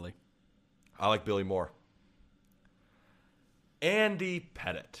like Billy. I like Billy more. Andy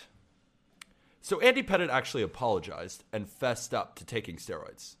Pettitte. So Andy Pettitte actually apologized and fessed up to taking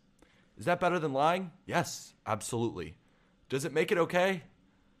steroids. Is that better than lying? Yes, absolutely. Does it make it okay?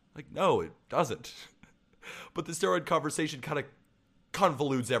 Like, no, it doesn't. But the steroid conversation kind of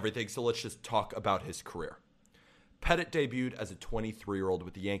convolutes everything, so let's just talk about his career. Pettitte debuted as a 23-year-old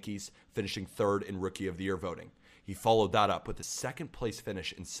with the Yankees, finishing 3rd in Rookie of the Year voting. He followed that up with a second-place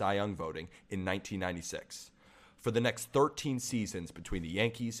finish in Cy Young voting in 1996. For the next 13 seasons between the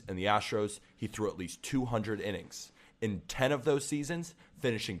Yankees and the Astros, he threw at least 200 innings. In 10 of those seasons,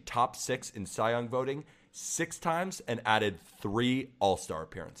 finishing top 6 in Cy Young voting 6 times and added 3 All-Star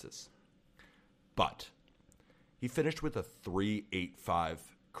appearances. But he finished with a 3.85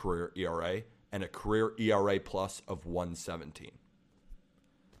 career ERA and a career ERA plus of 117.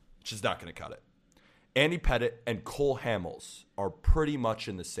 Which is not going to cut it. Andy Pettitte and Cole Hamels are pretty much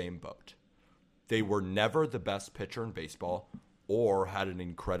in the same boat. They were never the best pitcher in baseball or had an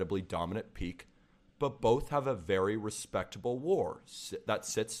incredibly dominant peak, but both have a very respectable WAR that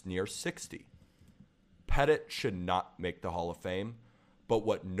sits near 60. Pettitte should not make the Hall of Fame, but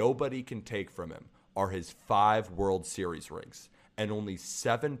what nobody can take from him are his 5 World Series rings, and only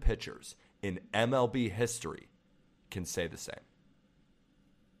 7 pitchers in MLB history can say the same.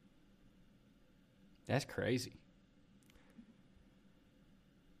 That's crazy.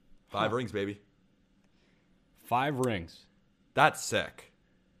 5 rings, baby. 5 rings. That's sick.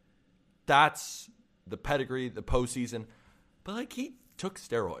 That's the pedigree, the postseason. But, like, he took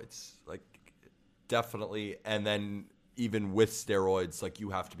steroids. Like, definitely. And then even with steroids, like, you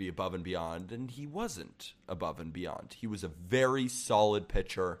have to be above and beyond. And he wasn't above and beyond. He was a very solid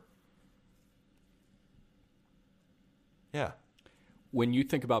pitcher. Yeah. When you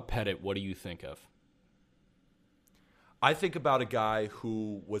think about Pettitte, what do you think of? I think about a guy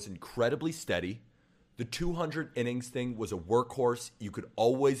who was incredibly steady. The 200 innings thing was a workhorse. You could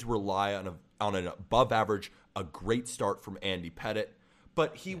always rely on an above average, a great start from Andy Pettitte.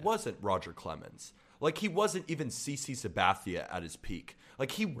 But he wasn't Roger Clemens. Like, he wasn't even CC Sabathia at his peak. Like,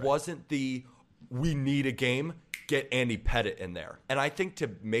 he wasn't the, we need a game, get Andy Pettitte in there. And I think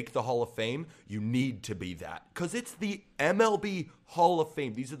to make the Hall of Fame, you need to be that. Because it's the MLB Hall of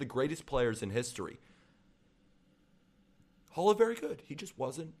Fame. These are the greatest players in history. Hall of very good. He just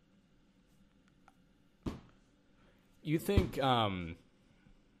wasn't. You think, tell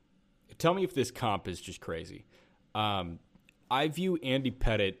me if this comp is just crazy. I view Andy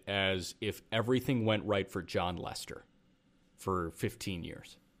Pettitte as if everything went right for John Lester for 15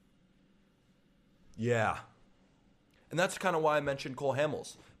 years. Yeah. And that's kind of why I mentioned Cole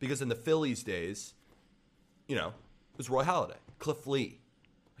Hamels. Because in the Phillies days, you know, it was Roy Halladay, Cliff Lee,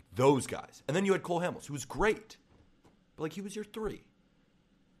 like those guys. And then you had Cole Hamels, who was great. But, like, he was your 3.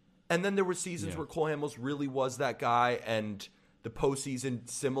 And then there were seasons where Cole Hamels really was that guy. And the postseason,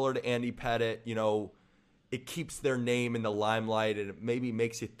 similar to Andy Pettitte, you know, it keeps their name in the limelight. And it maybe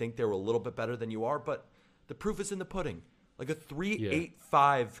makes you think they're a little bit better than you are. But the proof is in the pudding. Like a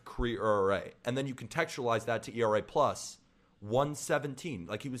 3.85 career ERA. And then you contextualize that to ERA plus 117.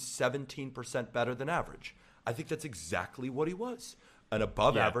 Like, he was 17% better than average. I think that's exactly what he was. An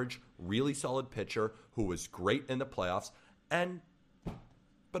above average, really solid pitcher who was great in the playoffs,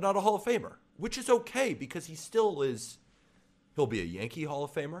 but not a Hall of Famer, which is okay because he still is. He'll be a Yankee Hall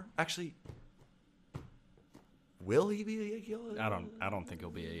of Famer. Actually, will he be a Yankee Hall of Famer? I don't think he'll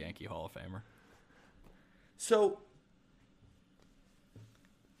be a Yankee Hall of Famer. So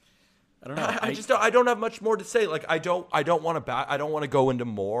I don't know. I don't have much more to say. Like, I don't want to go into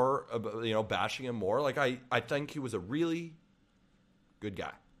more, bashing him more. Like, I think he was a really good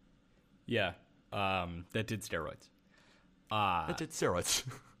guy. Yeah, that did steroids.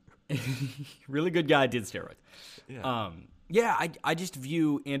 Really good guy, did steroids. Yeah. I just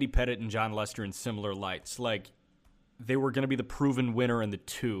view Andy Pettitte and John Lester in similar lights. Like, they were going to be the proven winner and the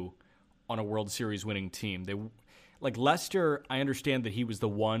 2 on a World Series winning team. Like, Lester, I understand that he was the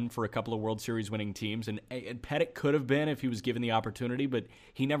 1 for a couple of World Series winning teams, and Pettitte could have been if he was given the opportunity, but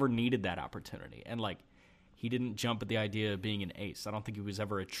he never needed that opportunity. And, like, he didn't jump at the idea of being an ace. I don't think he was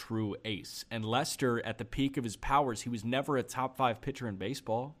ever a true ace. And Lester, at the peak of his powers, he was never a top 5 pitcher in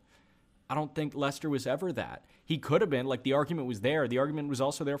baseball. I don't think Lester was ever that. He could have been. Like, the argument was there. The argument was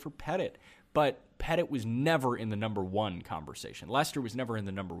also there for Pettitte. But Pettitte was never in the number 1 conversation. Lester was never in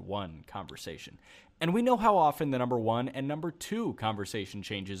the number 1 conversation. And we know how often the number 1 and number 2 conversation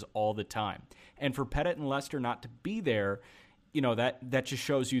changes all the time. And for Pettitte and Lester not to be there, you know, that just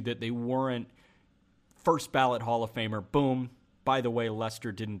shows you that they weren't first ballot Hall of Famer, boom. By the way,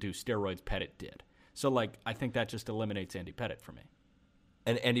 Lester didn't do steroids, Pettitte did. So, like, I think that just eliminates Andy Pettitte for me.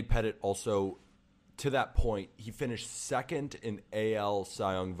 And Andy Pettitte also, to that point, he finished 2nd in AL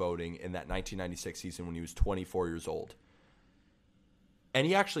Cy Young voting in that 1996 season when he was 24 years old. And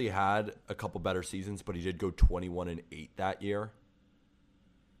he actually had a couple better seasons, but he did go 21-8 that year.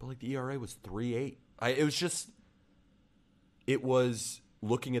 But, like, the ERA was 3.8. It was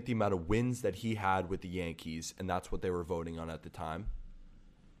looking at the amount of wins that he had with the Yankees, and that's what they were voting on at the time.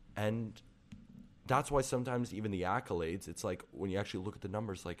 And that's why sometimes even the accolades, it's like when you actually look at the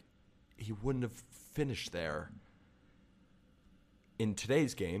numbers, like, he wouldn't have finished there in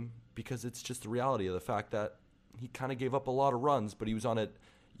today's game because it's just the reality of the fact that he kind of gave up a lot of runs, but he was on a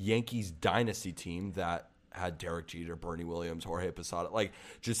Yankees dynasty team that had Derek Jeter, Bernie Williams, Jorge Posada, like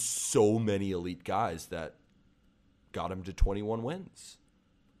just so many elite guys that got him to 21 wins.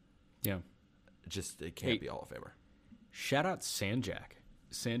 Yeah. It can't be Hall of Famer. Shout out San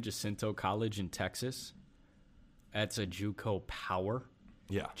Jacinto College in Texas. That's a JUCO power.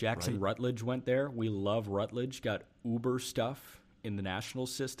 Yeah. Jackson right. Rutledge went there. We love Rutledge. Got Uber stuff in the national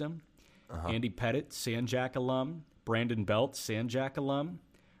system. Andy Pettitte, San Jac alum. Brandon Belt, San Jac alum.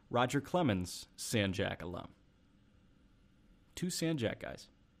 Roger Clemens, San Jac alum. 2 San Jac guys.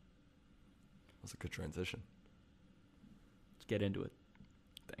 That's a good transition. Let's get into it.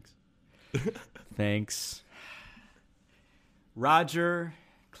 Thanks. Thanks. Roger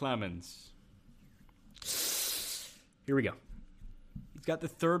Clemens. Here we go. He's got the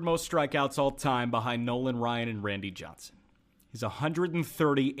third most strikeouts all time behind Nolan Ryan and Randy Johnson. His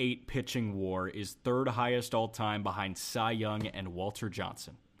 138 pitching WAR is third highest all time behind Cy Young and Walter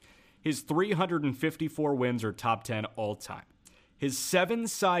Johnson. His 354 wins are top 10 all time. His 7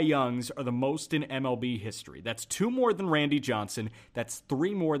 Cy Youngs are the most in MLB history. That's 2 more than Randy Johnson. That's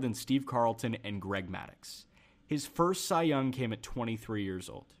 3 more than Steve Carlton and Greg Maddux. His first Cy Young came at 23 years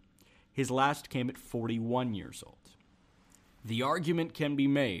old. His last came at 41 years old. The argument can be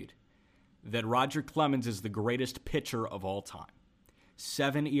made that Roger Clemens is the greatest pitcher of all time.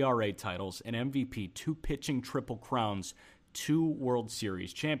 7 ERA titles, an MVP, 2 pitching triple crowns, 2 World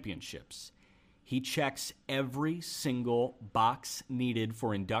Series championships. He checks every single box needed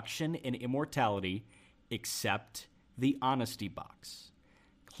for induction and immortality except the honesty box.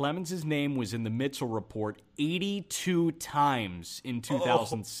 Clemens' name was in the Mitchell Report 82 times in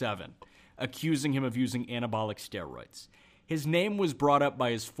 2007, accusing him of using anabolic steroids. His name was brought up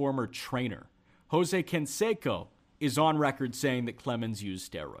by his former trainer. Jose Canseco is on record saying that Clemens used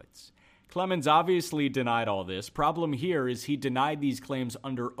steroids. Clemens obviously denied all this. Problem here is he denied these claims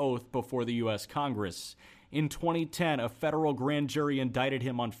under oath before the U.S. Congress. In 2010, a federal grand jury indicted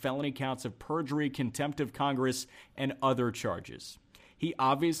him on felony counts of perjury, contempt of Congress, and other charges. He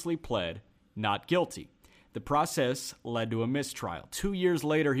obviously pled not guilty. The process led to a mistrial. 2 years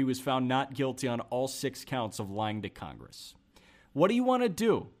later, he was found not guilty on all 6 counts of lying to Congress. What do you want to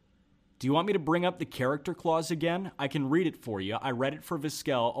do? Do you want me to bring up the character clause again? I can read it for you. I read it for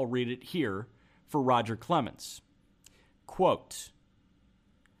Vizquel. I'll read it here for Roger Clemens. Quote,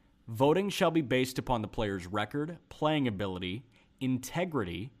 voting shall be based upon the player's record, playing ability,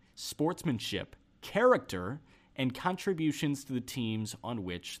 integrity, sportsmanship, character, and contributions to the teams on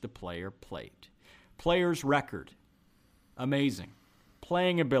which the player played. Player's record, amazing.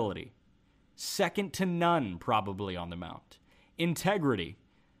 Playing ability, second to none probably on the mound. Integrity,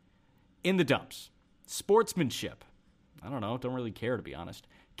 in the dumps. Sportsmanship, I don't know, don't really care to be honest.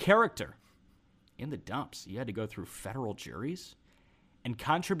 Character, in the dumps. You had to go through federal juries. And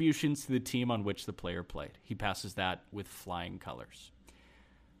contributions to the team on which the player played. He passes that with flying colors.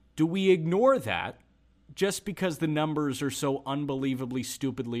 Do we ignore that just because the numbers are so unbelievably,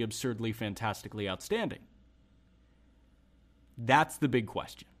 stupidly, absurdly, fantastically outstanding? That's the big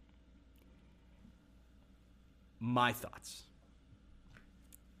question. My thoughts.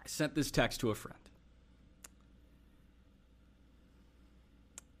 I sent this text to a friend.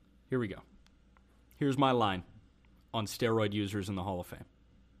 Here we go. Here's my line on steroid users in the Hall of Fame.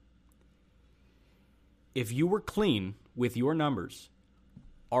 If you were clean with your numbers,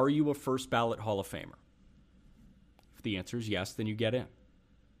 are you a first ballot Hall of Famer? If the answer is yes, then you get in.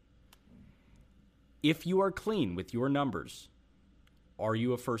 If you are clean with your numbers, are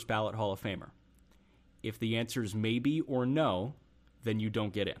you a first ballot Hall of Famer? If the answer is maybe or no, then you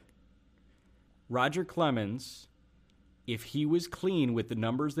don't get in. Roger Clemens, if he was clean with the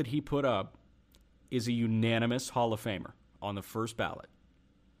numbers that he put up, is a unanimous Hall of Famer on the first ballot.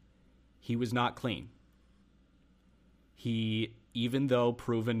 He was not clean. He, even though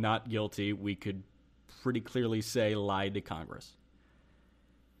proven not guilty, we could pretty clearly say lied to Congress.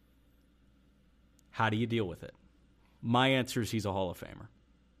 How do you deal with it? My answer is he's a Hall of Famer.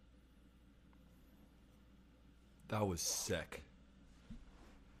 That was sick.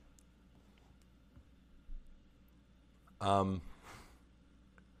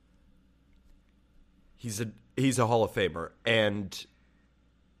 He's a Hall of Famer, and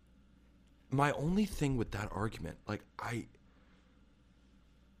my only thing with that argument, because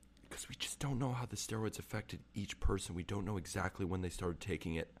we just don't know how the steroids affected each person. We don't know exactly when they started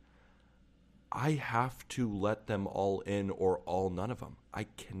taking it. I have to let them all in or all none of them. I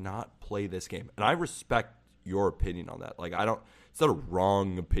cannot play this game, and I respect your opinion on that. It's not a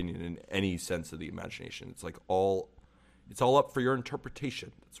wrong opinion in any sense of the imagination. It's all up for your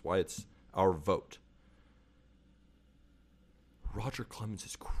interpretation. That's why it's our vote. Roger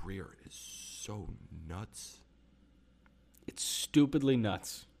Clemens' career is so nuts. It's stupidly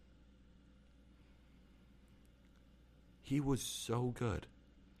nuts. He was so good.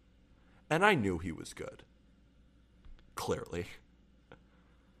 And I knew he was good. Clearly.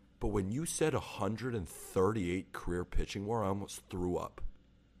 But when you said 138 career pitching WAR, I almost threw up.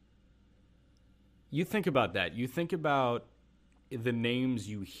 You think about that. You think about the names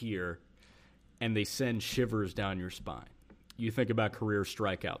you hear, and they send shivers down your spine. You think about career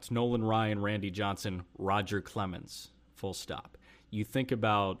strikeouts. Nolan Ryan, Randy Johnson, Roger Clemens. Full stop. You think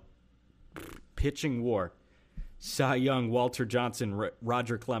about pitching WAR. Cy Young, Walter Johnson,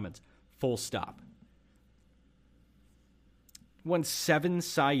 Roger Clemens. Full stop. Won 7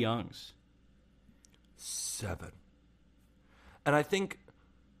 Cy Youngs. 7. And I think,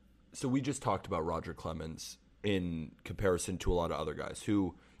 so we just talked about Roger Clemens in comparison to a lot of other guys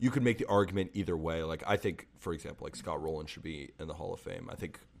who you could make the argument either way. Like, I think, for example, like Scott Rolen should be in the Hall of Fame. I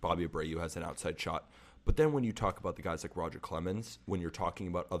think Bobby Abreu has an outside shot. But then when you talk about the guys like Roger Clemens, when you're talking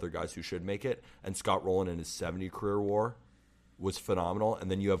about other guys who should make it, and Scott Rolen in his 70 career WAR was phenomenal, and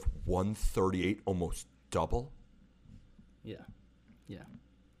then you have 138, almost double. Yeah.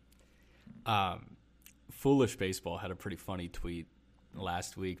 Foolish Baseball had a pretty funny tweet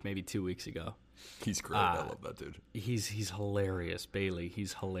last week, maybe 2 weeks ago. He's great. I love that dude. He's hilarious, Bailey.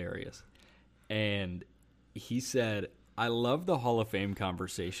 He's hilarious. And he said, I love the Hall of Fame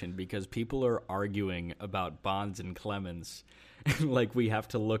conversation because people are arguing about Bonds and Clemens like we have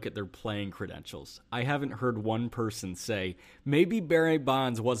to look at their playing credentials. I haven't heard one person say, maybe Barry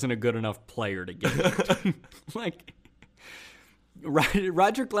Bonds wasn't a good enough player to get it. Like,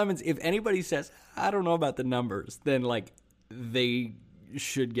 Roger Clemens, if anybody says, I don't know about the numbers, then, like, they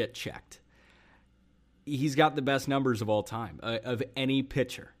should get checked. He's got the best numbers of all time, of any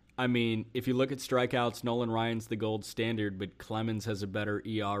pitcher. I mean, if you look at strikeouts, Nolan Ryan's the gold standard, but Clemens has a better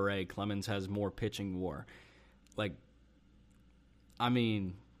ERA. Clemens has more pitching WAR. Like, I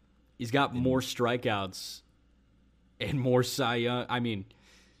mean, he's got more strikeouts and more Cy Young. I mean,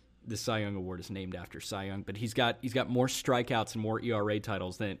 the Cy Young Award is named after Cy Young, but he's got more strikeouts and more ERA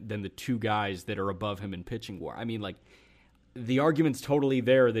titles than the two guys that are above him in pitching WAR. I mean, like, the argument's totally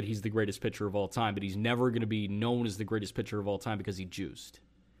there that he's the greatest pitcher of all time, but he's never going to be known as the greatest pitcher of all time because he juiced.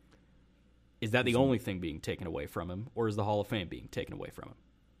 Is that the only thing being taken away from him, or is the Hall of Fame being taken away from him?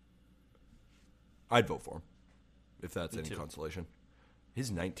 I'd vote for him, if that's any consolation.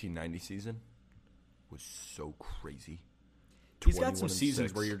 His 1990 season was so crazy. He's got some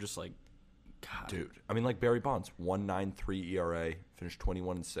seasons where you're just like, God. Dude, I mean, like Barry Bonds, 1.93 ERA, finished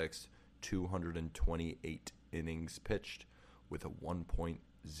 21-6, 228 innings pitched with a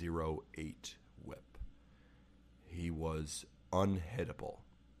 1.08 whip. He was unhittable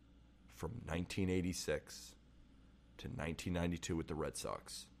from 1986 to 1992 with the Red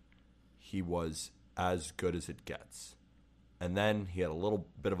Sox. He was as good as it gets. And then he had a little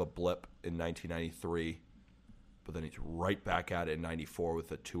bit of a blip in 1993, but then he's right back at it in 94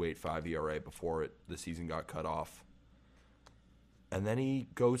 with a 2.85 ERA before the season got cut off. And then he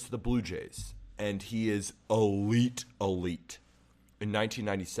goes to the Blue Jays, and he is elite. In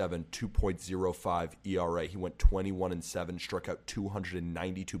 1997, 2.05 ERA. He went 21-7, struck out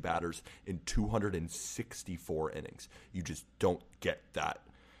 292 batters in 264 innings. You just don't get that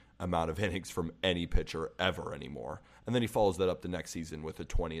amount of innings from any pitcher ever anymore. And then he follows that up the next season with a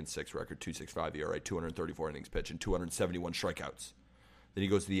 20-6 record, 2.65 ERA, 234 innings pitched, and 271 strikeouts. Then he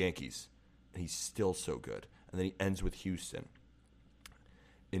goes to the Yankees, and he's still so good. And then he ends with Houston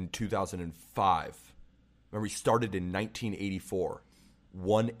in 2005. Remember, he started in 1984.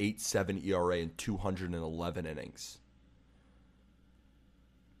 1.87 ERA in 211 innings.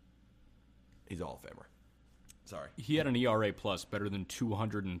 He's a Hall of Famer. Sorry. He had an ERA plus better than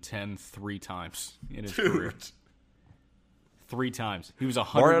 210 three times in his career. 3 times. He was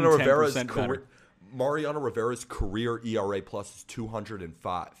 110% better. Mariano Rivera's career ERA plus is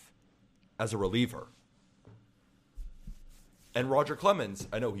 205 as a reliever. And Roger Clemens,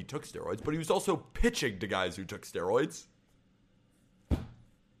 I know he took steroids, but he was also pitching to guys who took steroids.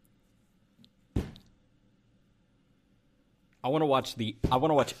 I want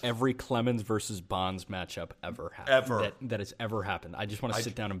to watch every Clemens versus Bonds matchup ever that has ever happened. I just want to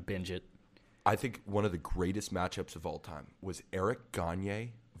sit down and binge it. I think one of the greatest matchups of all time was Eric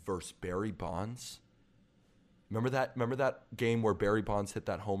Gagne versus Barry Bonds. Remember that game where Barry Bonds hit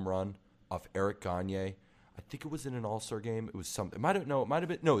that home run off Eric Gagne? I think it was in an All-Star game. It was something. It might have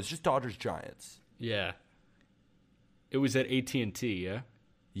been. No, it was just Dodgers Giants. Yeah. It was at AT&T, yeah?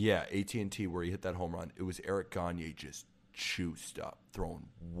 Yeah, AT&T where he hit that home run. It was Eric Gagne just juiced up, throwing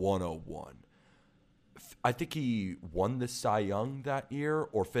 101. I think he won the Cy Young that year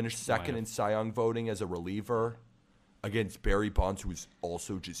or finished second in Cy Young voting as a reliever against Barry Bonds, who was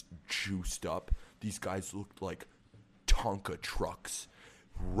also just juiced up. These guys looked like Tonka trucks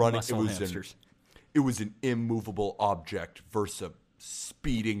running. It was an immovable object versus a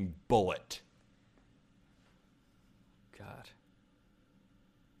speeding bullet. God.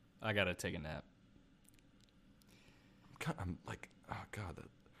 I got to take a nap. I'm like, oh, God,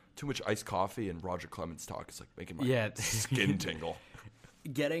 too much iced coffee and Roger Clemens talk is like making my skin tingle.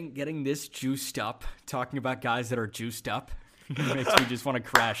 Getting this juiced up, talking about guys that are juiced up, makes me just want to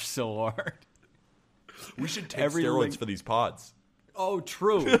crash so hard. We should take steroids for these pods. Oh,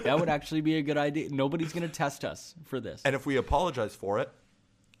 true. That would actually be a good idea. Nobody's going to test us for this. And if we apologize for it,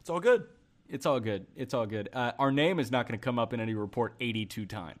 it's all good. It's all good. It's all good. Our name is not going to come up in any report 82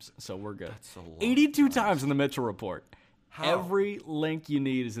 times, so we're good. That's a lot 82 times in the Mitchell report. How? Every link you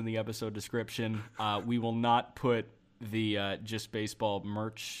need is in the episode description. We will not put the Just Baseball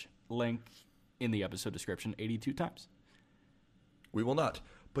merch link in the episode description 82 times. We will not.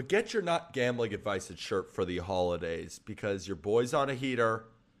 But get your not gambling advice and shirt for the holidays because your boy's on a heater.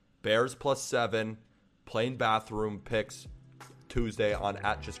 Bears +7. Plain bathroom picks Tuesday on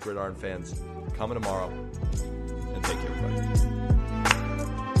 @JustGridironFans. Coming tomorrow. And thank you, everybody.